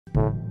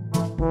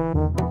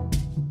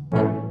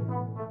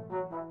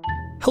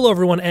Hello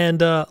everyone,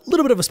 and a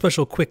little bit of a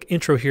special quick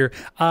intro here.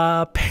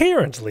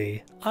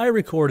 Apparently, I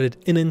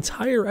recorded an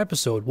entire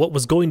episode, what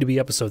was going to be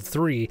episode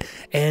 3,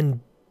 and,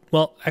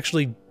 well,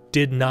 actually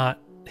did not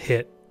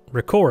hit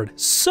record.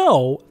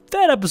 So,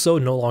 that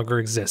episode no longer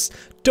exists.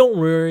 Don't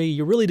worry,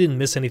 you really didn't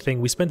miss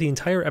anything. We spent the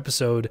entire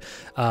episode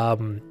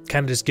kind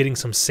of just getting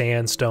some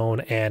sandstone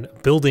and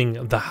building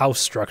the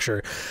house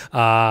structure.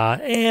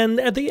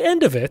 And at the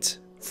end of it,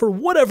 for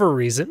whatever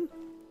reason,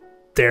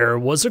 there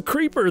was a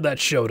creeper that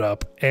showed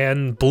up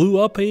and blew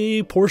up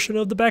a portion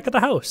of the back of the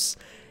house.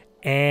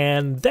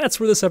 And that's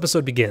where this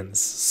episode begins.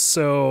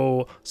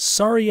 So,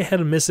 sorry you had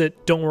to miss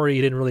it. Don't worry,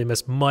 you didn't really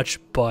miss much,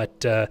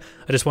 but I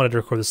just wanted to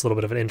record this little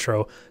bit of an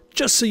intro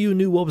just so you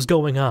knew what was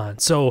going on.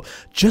 So,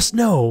 just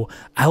know,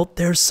 out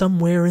there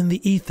somewhere in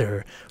the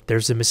ether,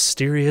 there's a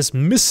mysterious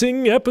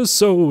missing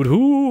episode.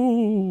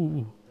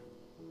 Ooh.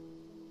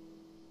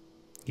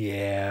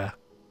 Yeah,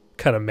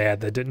 kind of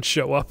mad that didn't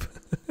show up.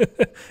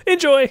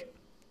 Enjoy!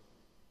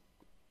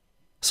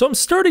 So I'm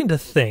starting to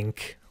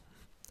think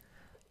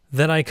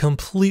that I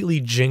completely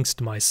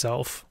jinxed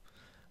myself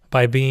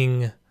by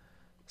being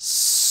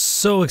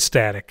so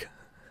ecstatic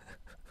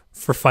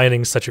for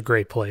finding such a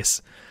great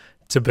place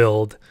to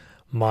build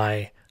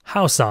my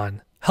house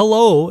on.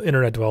 Hello,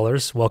 internet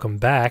dwellers. Welcome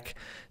back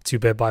to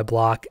Bit by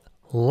Block.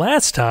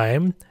 Last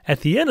time,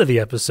 at the end of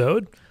the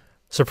episode,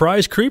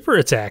 surprise creeper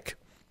attack.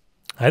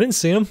 I didn't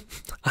see him.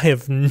 I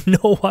have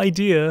no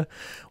idea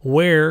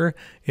where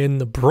in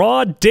the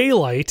broad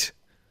daylight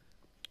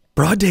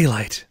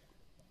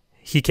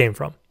he came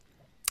from.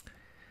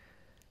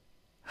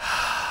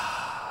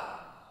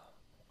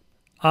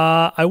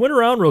 I went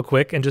around real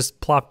quick and just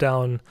plopped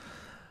down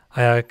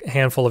a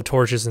handful of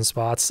torches and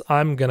spots.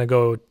 I'm gonna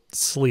go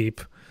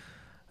sleep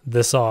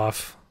this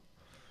off.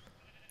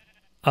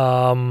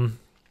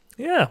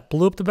 Yeah,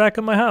 blew up the back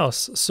of my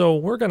house. So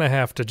we're gonna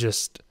have to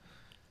just,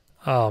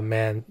 oh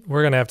man,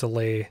 we're gonna have to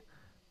lay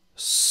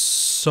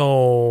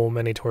so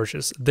many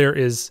torches. There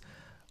is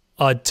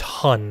a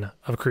ton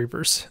of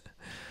creepers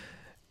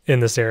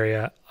in this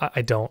area.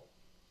 I don't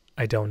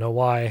know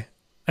why,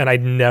 and I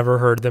never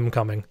heard them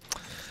coming.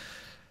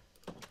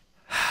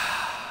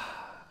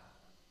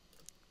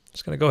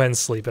 Just gonna go ahead and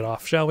sleep it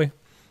off, shall we?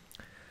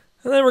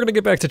 And then we're gonna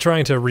get back to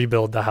trying to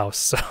rebuild the house.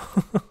 So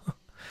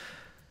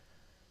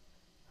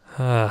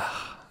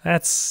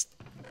that's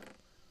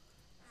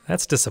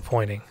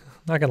disappointing.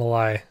 Not gonna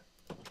lie.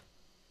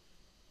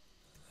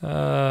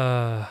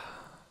 You're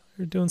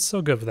doing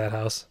so good with that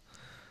house.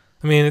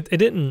 I mean, it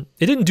didn't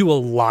do a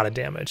lot of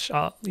damage.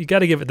 You got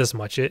to give it this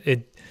much.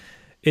 It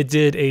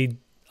did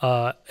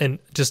and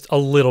just a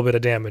little bit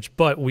of damage,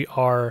 but we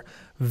are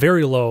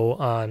very low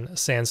on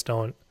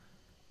sandstone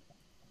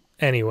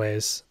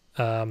anyways.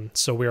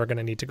 So we are going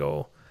to need to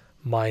go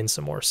mine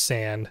some more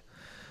sand.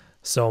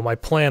 So my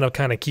plan of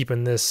kind of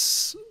keeping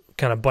this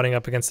kind of butting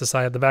up against the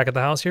side of the back of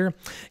the house here,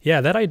 yeah,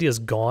 that idea is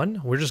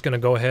gone. We're just going to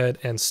go ahead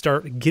and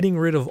start getting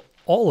rid of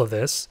all of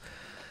this.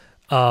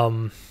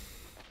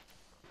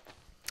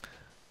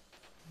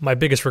 My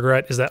biggest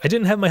regret is that I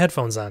didn't have my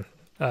headphones on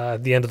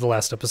at the end of the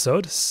last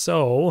episode,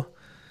 so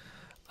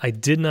I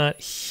did not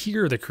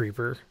hear the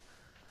creeper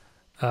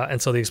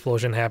until the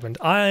explosion happened.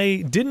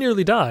 I did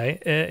nearly die.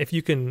 If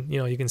you can,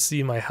 you can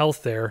see my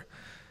health there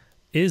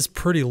is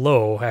pretty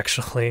low,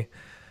 actually.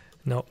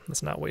 No,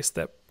 let's not waste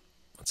that.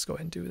 Let's go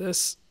ahead and do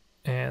this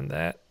and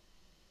that,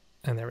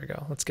 and there we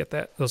go. Let's get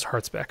those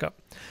hearts back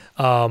up.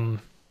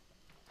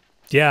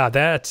 Yeah,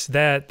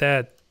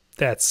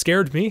 that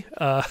scared me.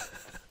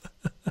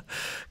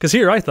 Because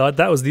here I thought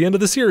that was the end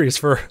of the series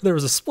there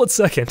was a split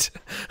second.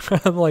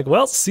 I'm like,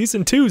 well,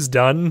 season 2's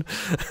done.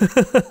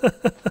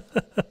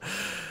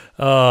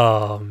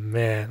 Oh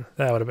man,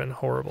 that would have been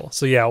horrible.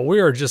 So yeah, we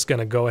are just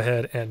gonna go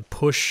ahead and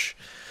push.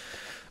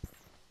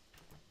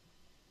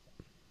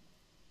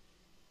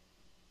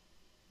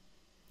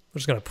 We're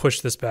just gonna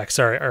push this back.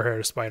 Sorry, I heard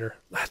a spider.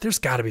 There's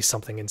got to be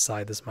something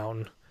inside this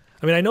mountain.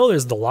 I mean, I know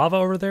there's the lava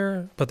over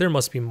there, but there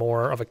must be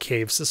more of a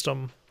cave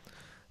system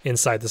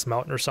inside this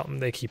mountain or something.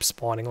 They keep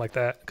spawning like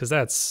that, because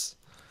that's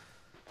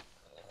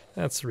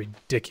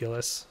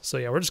ridiculous. So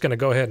yeah, we're just gonna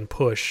go ahead and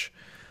push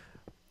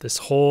this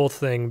whole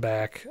thing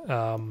back.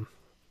 I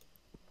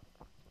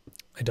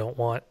don't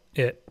want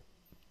it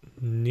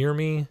near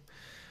me. And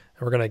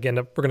we're gonna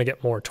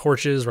get more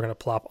torches. We're gonna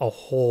plop a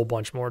whole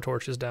bunch more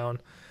torches down.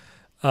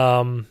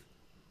 We're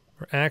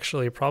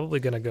actually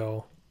probably gonna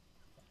go.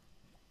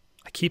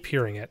 I keep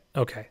hearing it.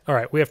 Okay, all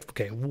right. We have to.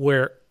 Okay,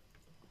 where?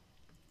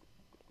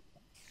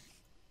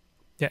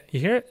 Yeah,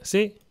 you hear it?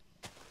 See?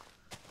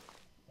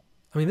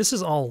 I mean, this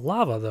is all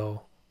lava,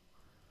 though.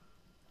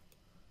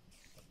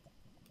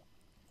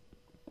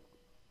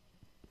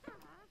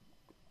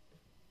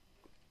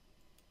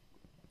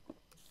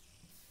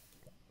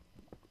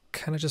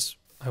 Kind of just,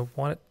 I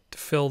want it to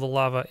fill the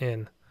lava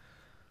in.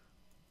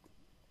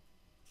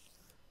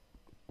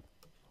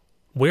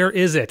 Where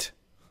is it?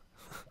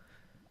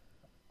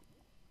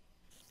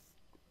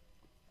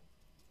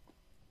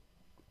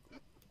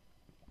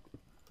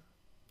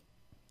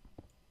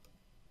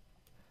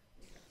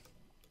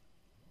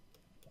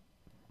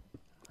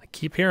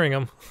 keep hearing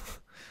them.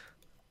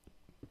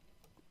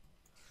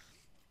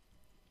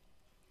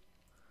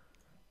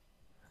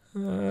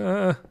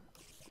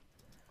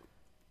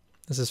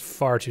 This is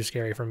far too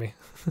scary for me.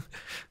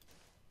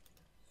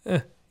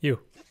 You.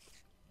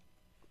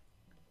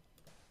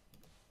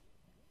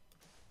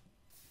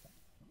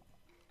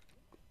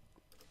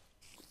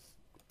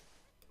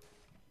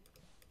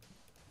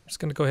 I'm just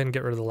gonna go ahead and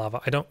get rid of the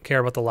lava. I don't care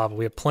about the lava.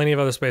 We have plenty of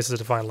other spaces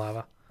to find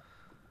lava.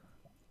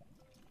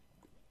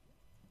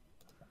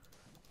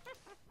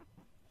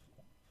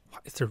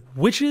 Is there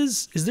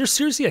witches? Is there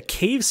seriously a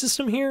cave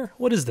system here?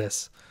 What is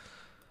this?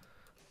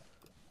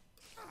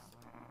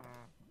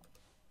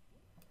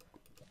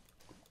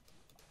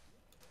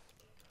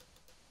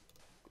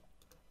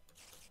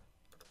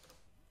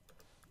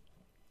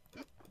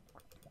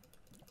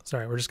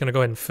 Sorry, we're just gonna go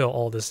ahead and fill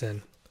all this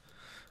in.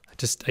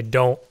 I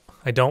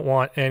don't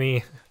want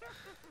any.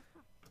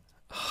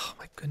 Oh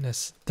my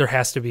goodness. There's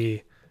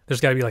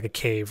gotta be like a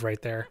cave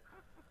right there.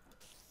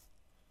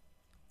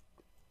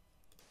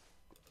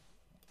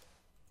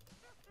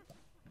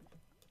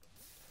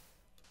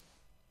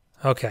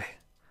 Okay.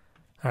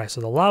 Alright,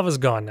 so the lava's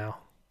gone now.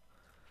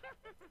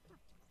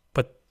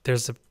 But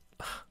there's a...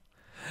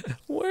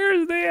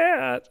 Where's they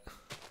at?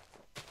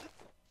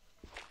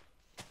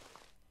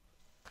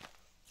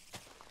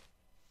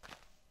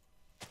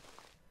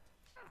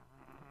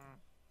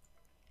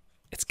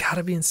 It's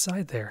gotta be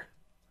inside there.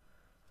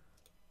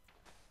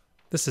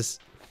 This is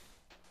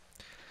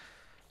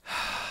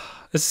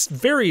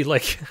very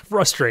like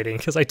frustrating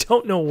because I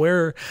don't know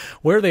where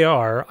they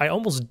are. I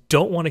almost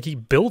don't want to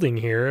keep building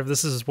here if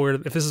this is what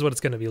it's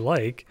going to be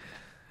like.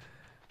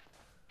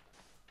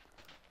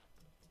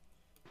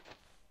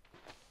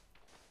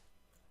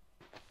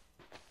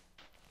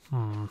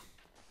 I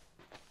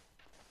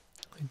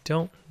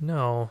don't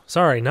know.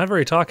 Sorry, not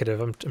very talkative.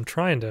 I'm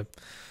trying to.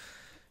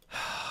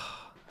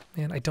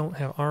 Man, I don't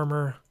have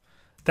armor.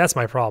 That's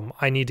my problem.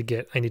 I need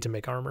to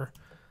make armor.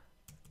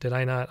 Did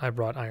I not? I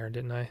brought iron,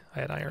 didn't I? I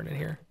had iron in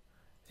here.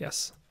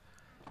 Yes.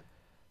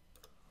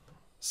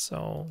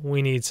 So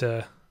we need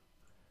to...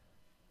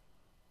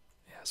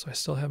 Yeah, so I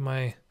still have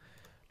my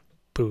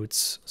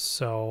boots.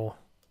 So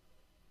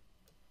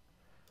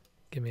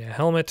give me a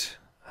helmet.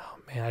 Oh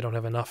man, I don't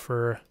have enough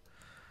for...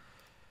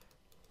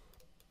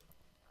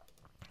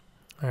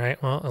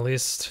 Alright, well, at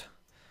least...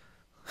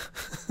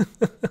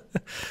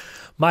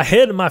 My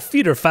head and my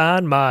feet are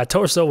fine. My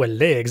torso and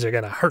legs are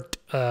gonna hurt.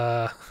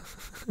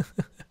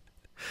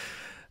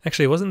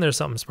 Actually, wasn't there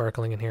something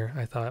sparkling in here?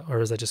 I thought,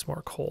 or is that just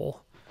more coal?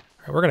 All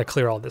right, we're gonna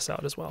clear all this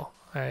out as well.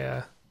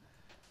 I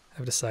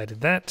have decided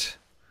that.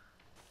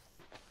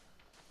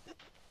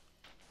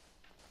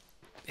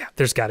 Yeah,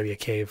 there's got to be a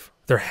cave.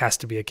 There has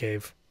to be a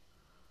cave.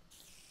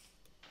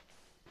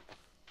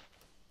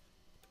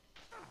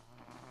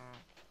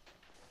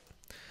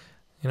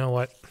 You know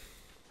what?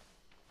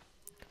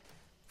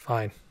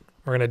 Fine.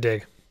 We're gonna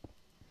dig.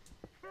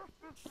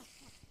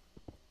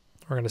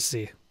 We're gonna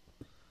see.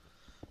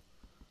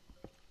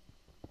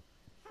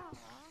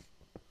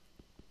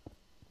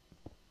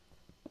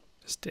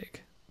 Just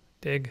dig.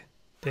 Dig.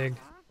 Dig.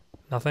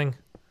 Nothing.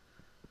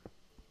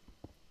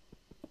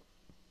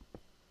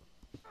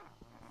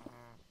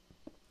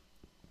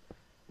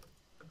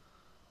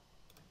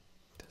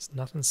 There's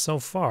nothing so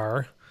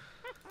far.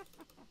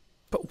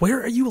 But where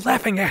are you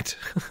laughing at?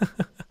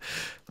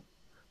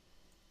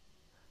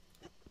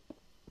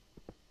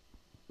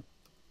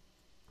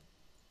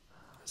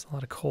 There's a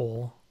lot of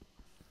coal.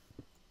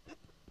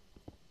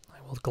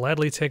 I will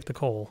gladly take the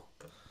coal.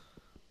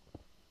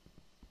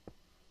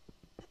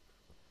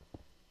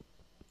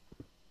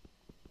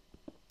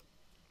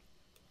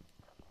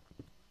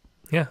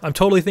 Yeah, I'm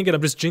totally thinking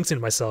I'm just jinxing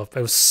myself.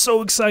 I was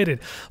so excited,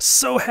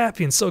 so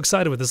happy and so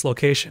excited with this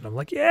location. I'm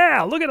like,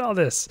 yeah, look at all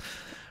this.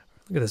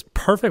 Look at this,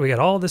 perfect. We got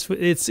all this.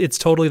 It's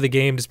totally the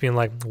game just being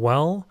like,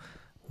 well,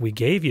 we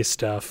gave you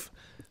stuff,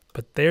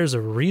 but there's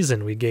a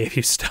reason we gave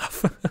you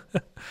stuff.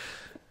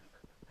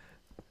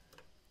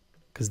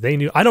 Because they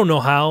knew. I don't know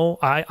how.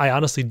 I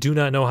honestly do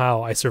not know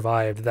how I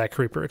survived that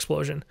creeper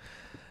explosion.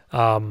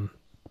 I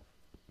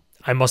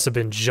must have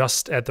been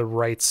just at the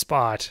right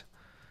spot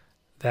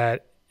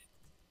that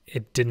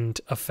it didn't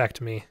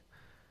affect me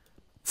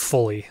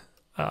fully.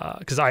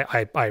 Because I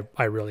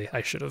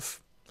should have.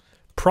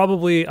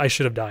 Probably I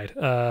should have died.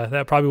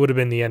 That probably would have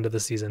been the end of the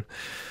season.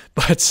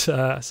 But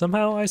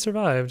somehow I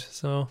survived.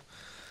 So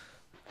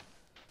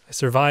I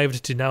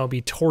survived to now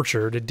be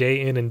tortured day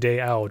in and day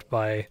out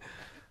by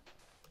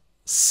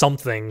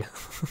something.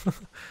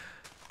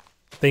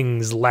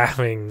 Things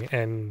laughing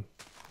and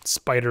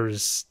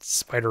spiders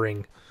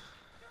spidering.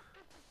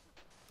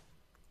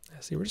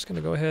 See, we're just going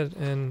to go ahead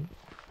and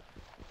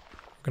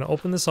we're going to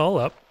open this all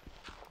up.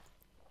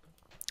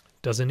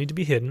 Doesn't need to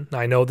be hidden. Now,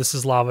 I know this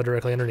is lava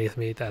directly underneath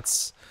me.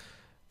 That's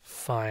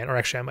fine. Or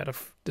actually, I might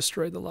have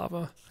destroyed the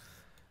lava.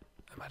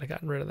 I might have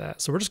gotten rid of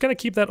that. So we're just going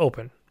to keep that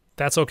open.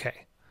 That's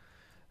okay.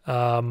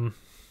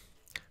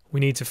 We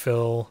need to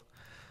fill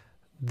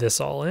this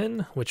all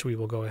in, which we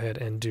will go ahead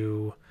and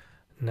do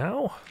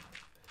now.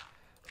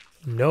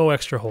 No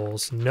extra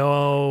holes.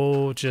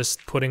 No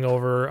just putting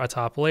over a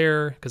top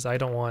layer, because I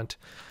don't want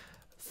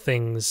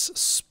things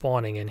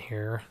spawning in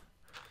here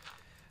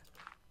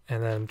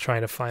and then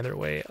trying to find their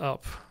way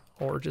up,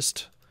 or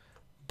just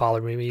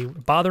bothering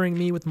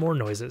me with more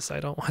noises. I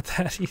don't want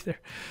that either.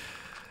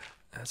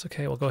 That's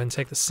okay. We'll go ahead and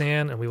take the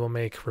sand, and we will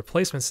make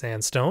replacement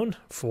sandstone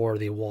for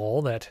the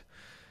wall that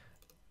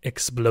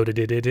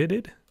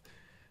exploded.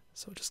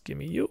 So just give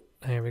me you.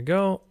 There we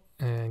go.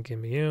 And give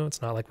me you.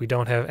 It's not like we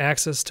don't have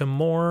access to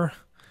more.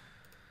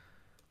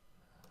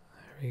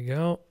 There we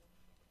go.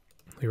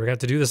 We were going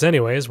to do this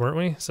anyways, weren't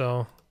we?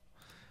 So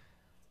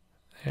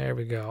there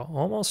we go.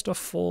 Almost a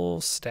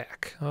full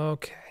stack.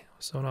 Okay.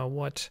 So now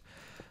what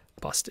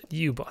busted?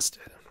 You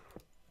busted.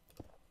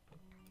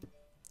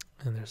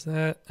 And there's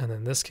that. And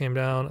then this came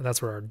down.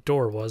 That's where our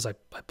door was, I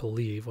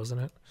believe, wasn't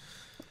it?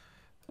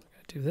 I'm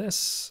going to do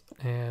this.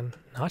 And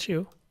not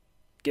you.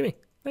 Gimme.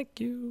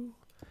 Thank you.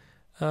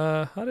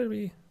 How did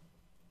we...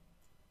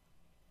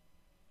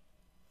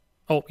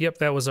 Oh, yep,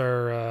 that was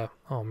our,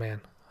 oh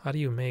man, how do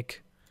you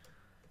make,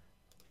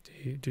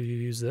 do you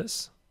use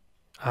this?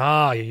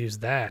 Ah, you use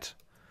that.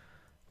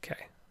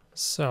 Okay,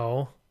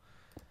 so,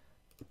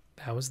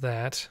 that was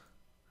that.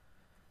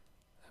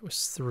 That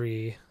was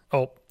 3.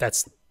 Oh,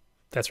 that's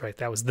right,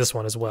 that was this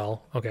one as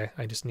well. Okay,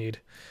 I just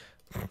need,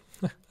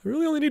 I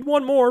really only need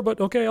 1 more,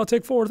 but okay, I'll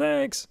take 4,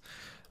 thanks.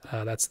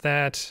 That's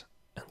that,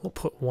 and we'll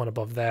put 1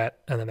 above that,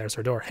 and then there's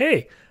our door.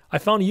 Hey! I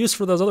found a use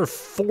for those other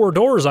 4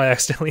 doors I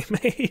accidentally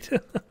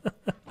made.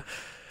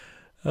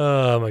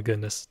 Oh my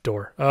goodness.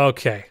 Door.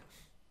 Okay.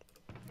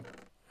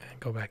 And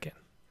go back in.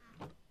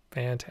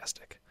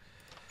 Fantastic.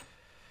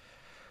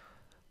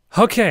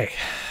 Okay.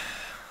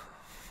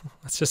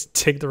 Let's just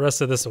take the rest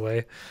of this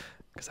away,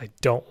 because I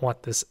don't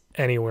want this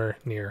anywhere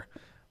near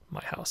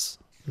my house.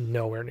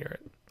 Nowhere near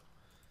it.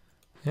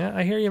 Yeah,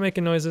 I hear you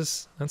making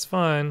noises. That's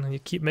fine. You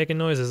keep making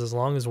noises as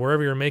long as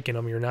wherever you're making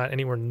them, you're not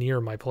anywhere near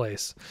my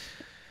place.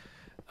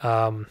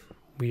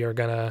 We are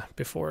gonna,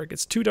 before it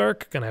gets too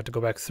dark, gonna have to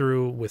go back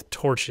through with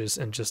torches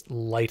and just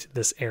light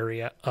this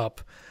area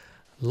up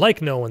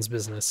like no one's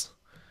business,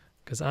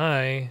 because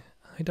I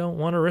don't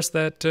want to risk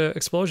that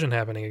explosion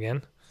happening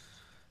again.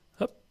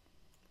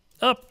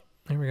 Up,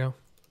 there we go.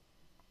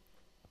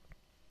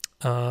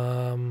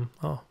 Oh, you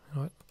know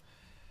what?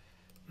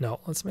 No,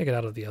 let's make it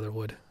out of the other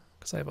wood,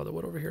 because I have other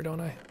wood over here,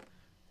 don't I?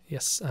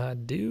 Yes, I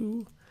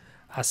do.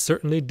 I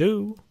certainly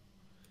do.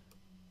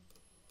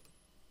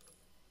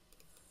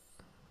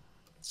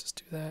 Let's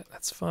just do that.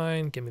 That's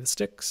fine. Give me the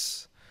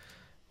sticks.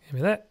 Give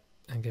me that.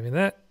 And give me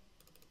that.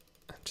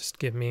 And just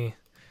give me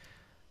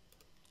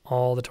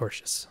all the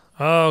torches.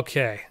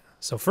 Okay.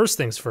 So first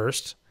things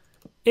first.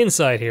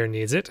 Inside here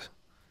needs it.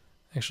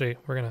 Actually,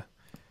 we're going to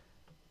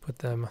put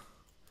them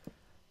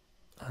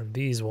on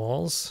these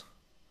walls.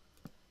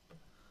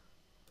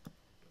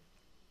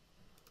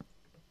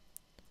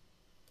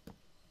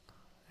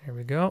 There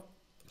we go.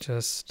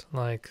 Just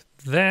like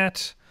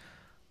that.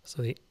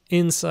 So the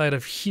inside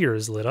of here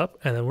is lit up,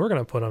 and then we're going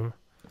to put them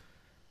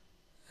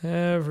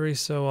every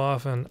so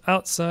often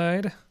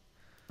outside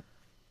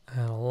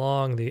and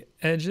along the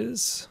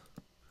edges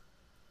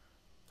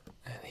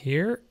and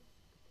here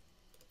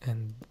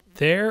and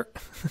there.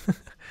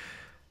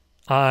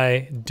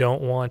 I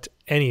don't want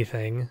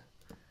anything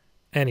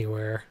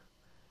anywhere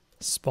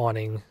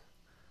spawning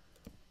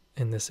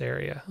in this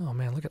area. Oh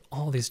man, look at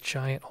all these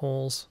giant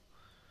holes.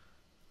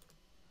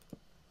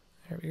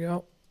 There we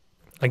go.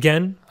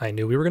 Again, I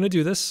knew we were going to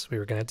do this. We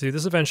were going to do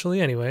this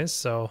eventually anyways,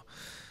 so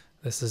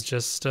this is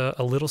just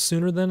a little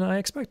sooner than I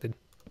expected.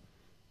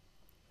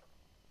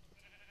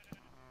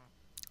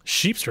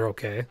 Sheeps are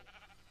okay.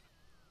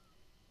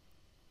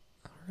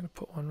 We're going to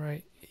put one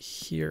right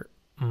here.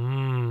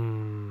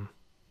 Well,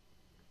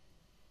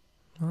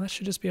 that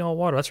should just be all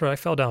water. That's right, I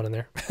fell down in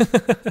there.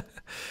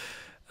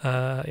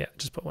 Yeah,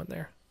 just put one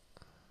there.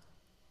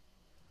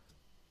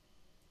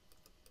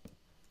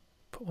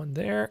 Put one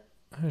there.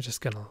 I'm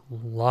just going to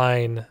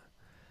line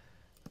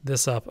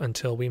this up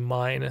until we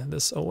mine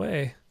this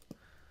away.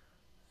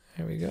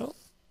 There we go.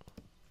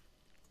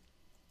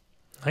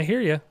 I hear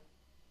you.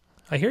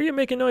 I hear you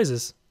making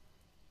noises.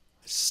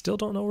 I still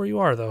don't know where you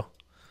are, though.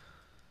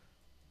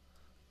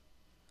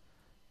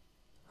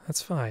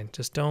 That's fine.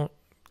 Just don't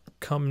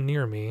come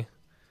near me.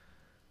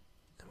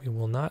 We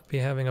will not be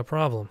having a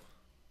problem.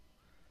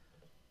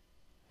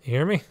 You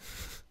hear me?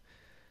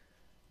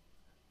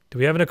 Do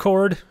we have an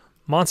accord?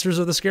 Monsters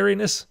of the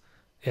Scariness?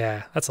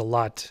 Yeah, that's a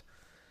lot.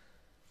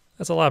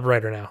 That's a lot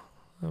brighter now.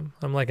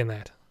 I'm liking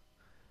that.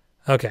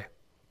 Okay.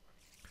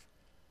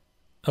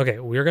 Okay,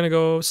 we're going to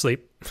go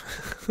sleep.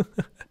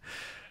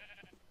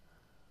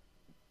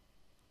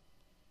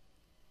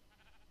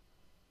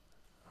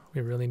 We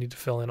really need to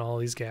fill in all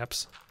these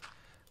gaps.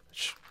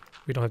 Which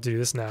we don't have to do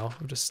this now.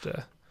 I'm just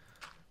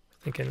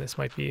thinking this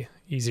might be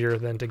easier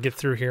than to get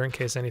through here in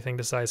case anything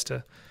decides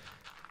to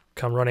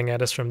come running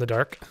at us from the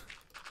dark.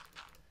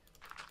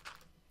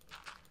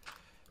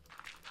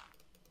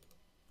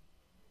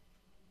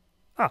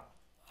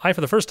 I,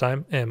 for the first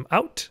time, am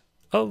out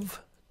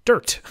of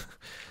dirt.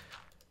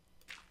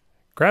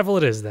 Gravel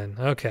it is then.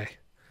 Okay.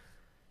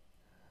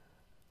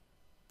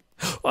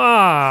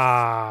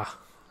 Ah!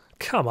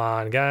 Come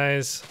on,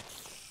 guys.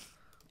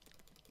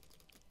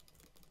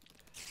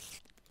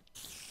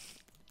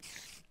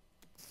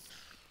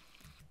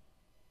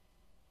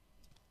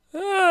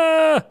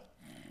 Ah!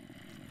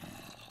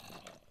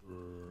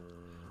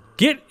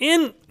 Get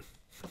in!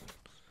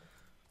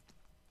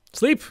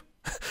 Sleep!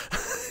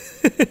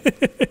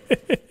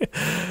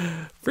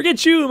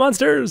 Forget you,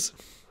 monsters!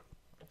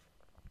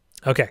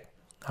 Okay,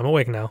 I'm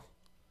awake now.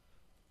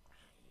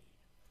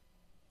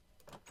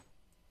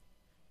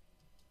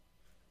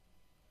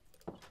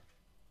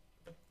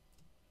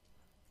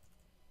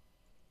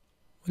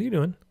 What are you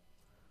doing?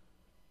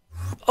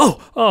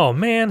 Oh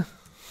man.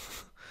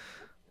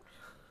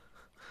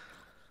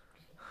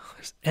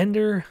 There's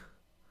Ender.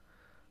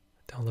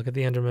 Don't look at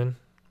the Enderman.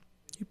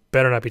 You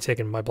better not be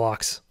taking my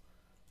blocks.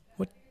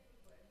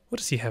 What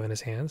does he have in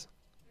his hands?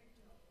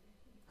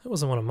 That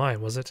wasn't one of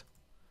mine, was it?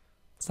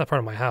 It's not part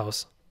of my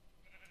house.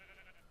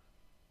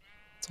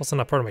 It's also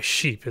not part of my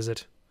sheep, is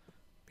it?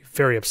 I'd be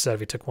very upset if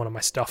he took one of my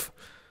stuff.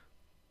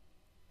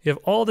 You have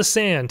all the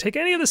sand. Take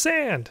any of the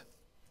sand.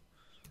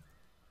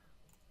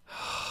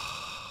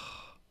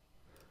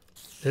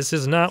 This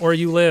is not where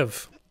you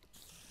live.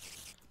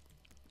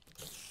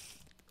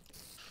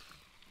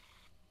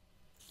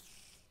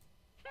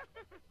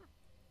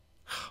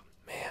 Oh,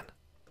 man.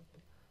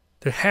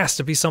 There has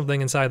to be something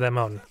inside that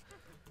mountain.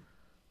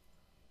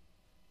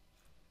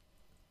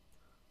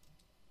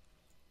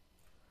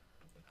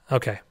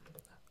 Okay.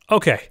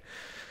 Okay.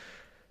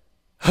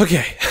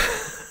 Okay.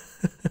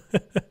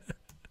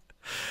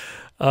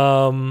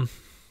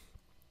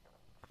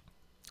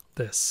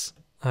 This.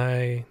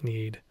 I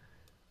need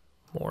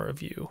more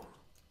of you.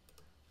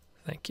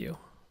 Thank you.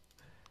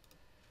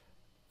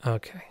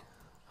 Okay.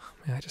 Oh,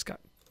 man, I just got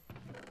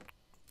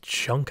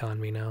junk on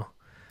me now.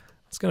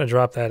 It's gonna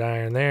drop that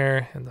iron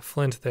there and the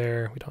flint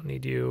there. We don't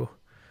need you.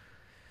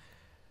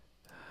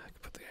 I can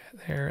put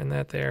that there and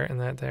that there and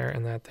that there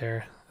and that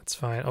there. That's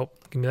fine. Oh,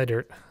 give me that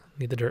dirt.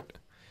 Need the dirt.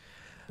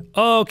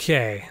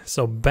 Okay,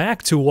 so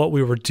back to what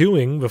we were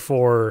doing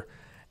before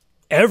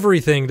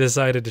everything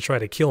decided to try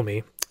to kill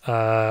me.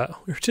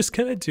 We're just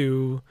gonna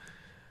do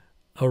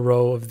a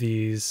row of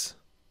these.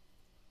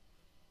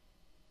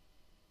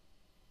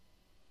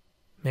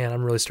 Man,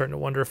 I'm really starting to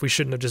wonder if we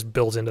shouldn't have just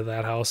built into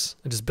that house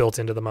and just built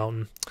into the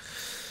mountain.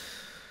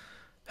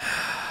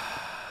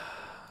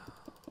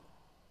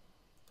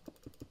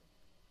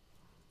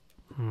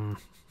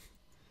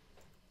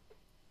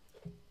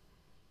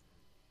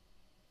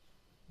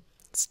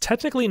 It's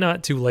technically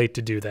not too late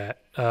to do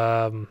that. You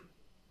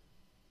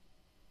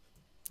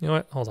know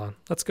what? Hold on.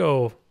 Let's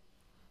go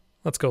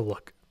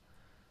look.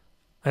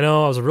 I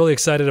know I was really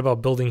excited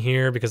about building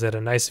here because I had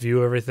a nice view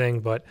of everything,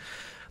 but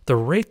the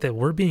rate that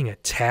we're being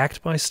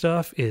attacked by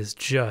stuff is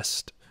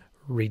just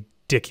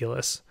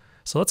ridiculous.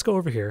 So let's go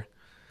over here.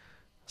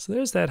 So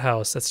there's that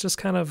house that's just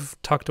kind of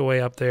tucked away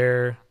up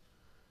there.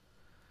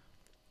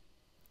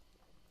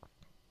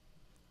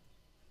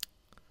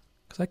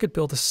 Because I could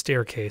build a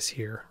staircase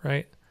here,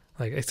 right?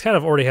 Like, it kind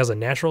of already has a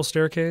natural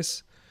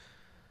staircase.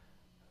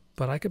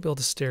 But I could build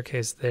a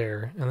staircase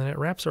there, and then it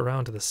wraps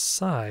around to the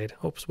side,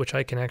 oops, which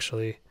I can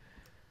actually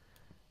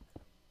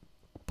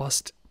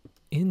bust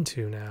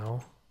into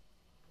now.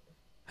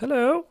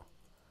 Hello?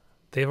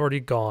 They've already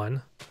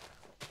gone.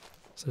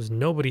 So there's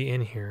nobody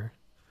in here.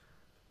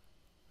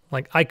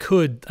 Like, I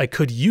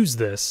could use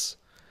this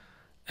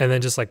and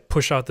then just like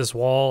push out this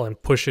wall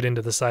and push it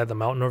into the side of the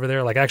mountain over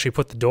there. Like, actually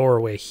put the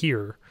doorway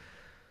here.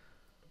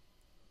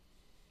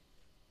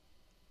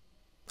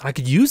 I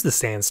could use the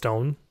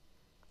sandstone.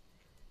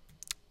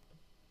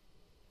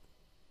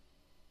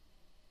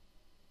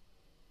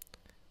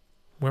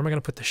 Where am I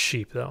going to put the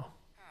sheep, though?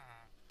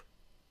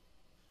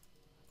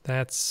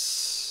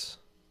 That's...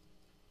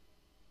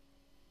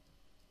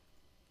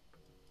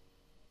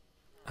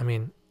 I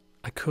mean,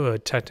 I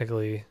could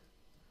technically...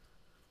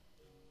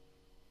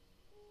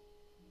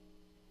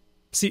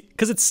 See,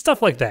 because it's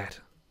stuff like that.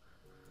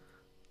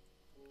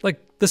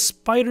 Like, the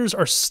spiders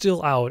are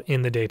still out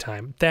in the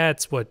daytime.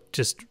 That's what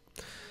just...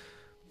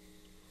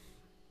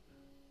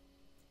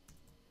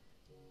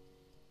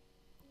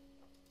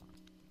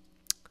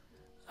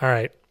 All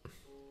right.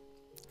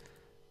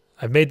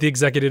 I've made the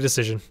executive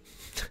decision.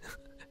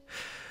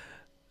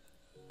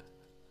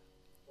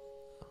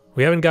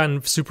 We haven't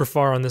gotten super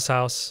far on this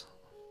house.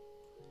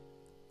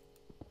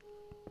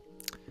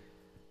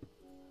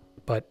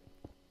 But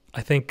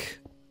I think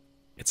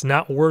it's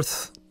not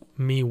worth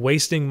me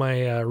wasting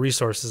my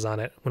resources on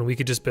it when we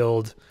could just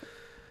build,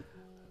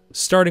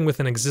 starting with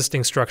an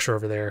existing structure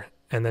over there,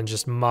 and then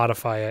just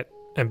modify it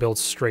and build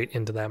straight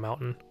into that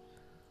mountain.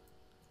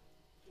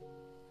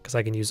 Because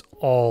I can use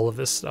all of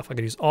this stuff. I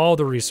can use all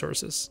the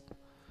resources.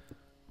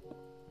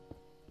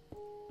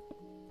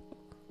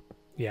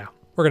 Yeah,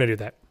 we're going to do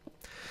that.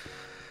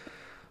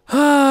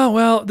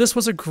 Well, this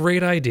was a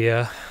great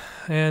idea.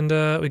 And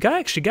we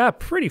actually got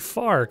pretty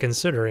far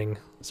considering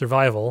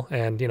survival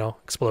and, you know,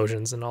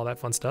 explosions and all that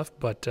fun stuff.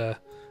 But,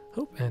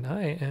 oh, and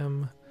I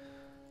am...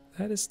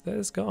 that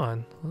is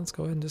gone. Let's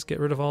go ahead and just get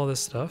rid of all this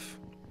stuff.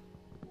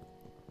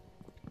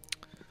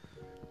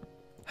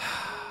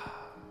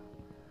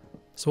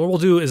 So what we'll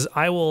do is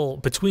I will,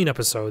 between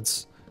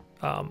episodes,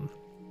 all I'm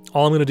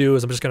going to do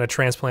is I'm just going to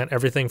transplant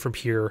everything from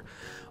here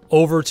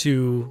over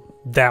to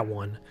that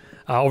one,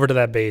 over to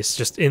that base,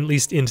 just at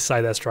least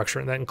inside that structure.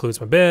 And that includes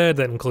my bed,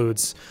 that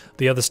includes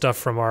the other stuff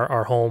from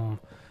our home,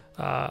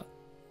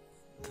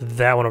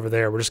 that one over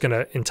there. We're just going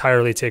to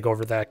entirely take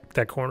over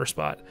that corner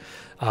spot.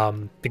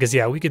 Because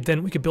yeah, we could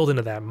build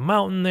into that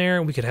mountain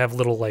there. We could have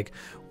little like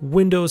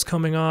windows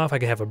coming off. I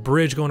could have a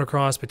bridge going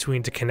across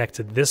between to connect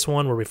to this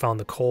one where we found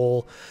the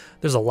coal.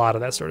 There's a lot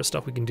of that sort of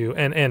stuff we can do.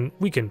 And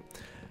we can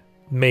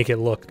make it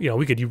look, you know,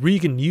 we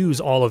can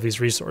use all of these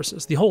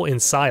resources. The whole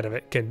inside of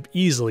it can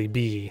easily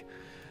be,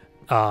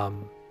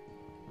 you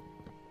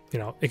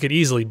know, it could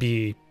easily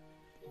be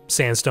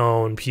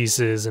sandstone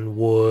pieces and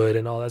wood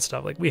and all that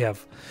stuff. Like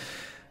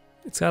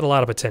it's got a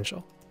lot of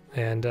potential.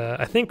 And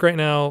I think right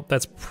now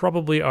that's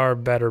probably our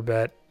better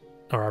bet,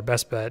 or our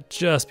best bet,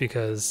 just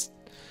because,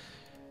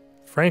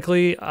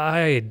 frankly,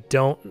 I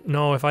don't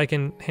know if I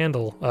can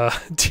handle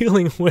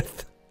dealing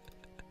with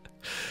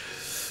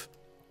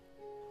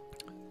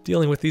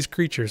these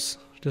creatures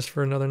just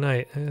for another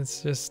night.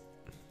 It's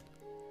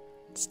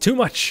too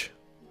much.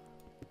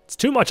 It's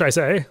too much, I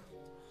say.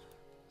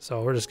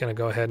 So we're just gonna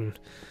go ahead and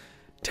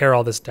tear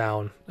all this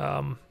down.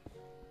 Yeah.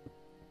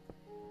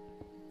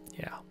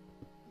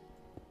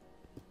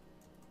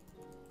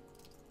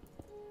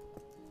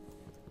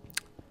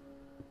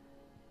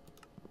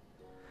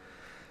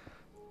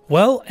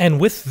 Well, and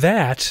with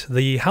that,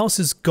 the house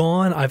is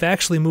gone. I've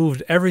actually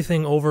moved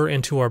everything over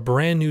into our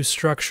brand new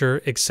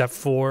structure except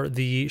for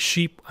the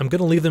sheep. I'm going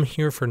to leave them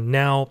here for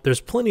now.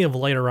 There's plenty of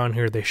light around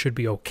here. They should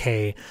be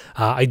okay.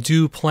 I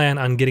do plan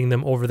on getting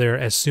them over there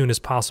as soon as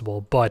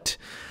possible. But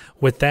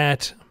with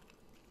that,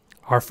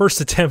 our first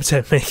attempt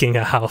at making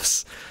a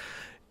house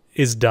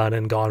is done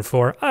and gone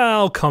for.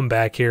 I'll come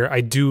back here.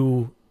 I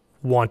do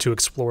want to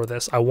explore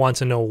this. I want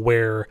to know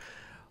where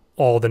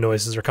all the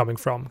noises are coming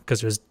from,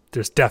 because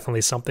there's definitely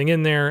something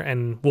in there,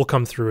 and we'll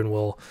come through and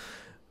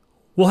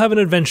we'll have an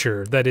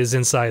adventure that is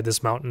inside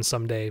this mountain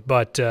someday.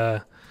 But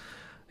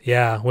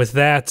yeah, with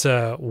that,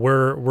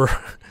 we're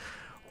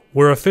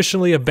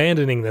officially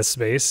abandoning this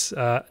space.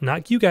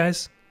 Not you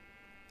guys.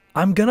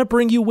 I'm gonna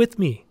bring you with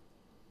me.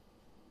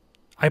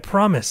 I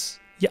promise.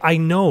 Yeah, I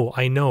know.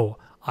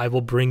 I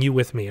will bring you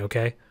with me,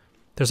 okay?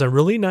 There's a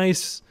really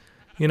nice,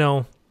 you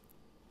know,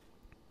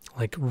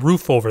 like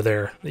roof over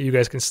there that you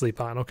guys can sleep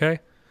on, okay?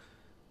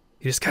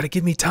 You just gotta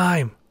give me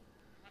time.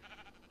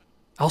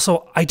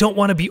 Also, I don't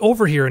want to be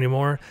over here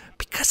anymore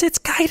because it's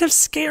kind of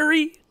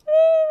scary.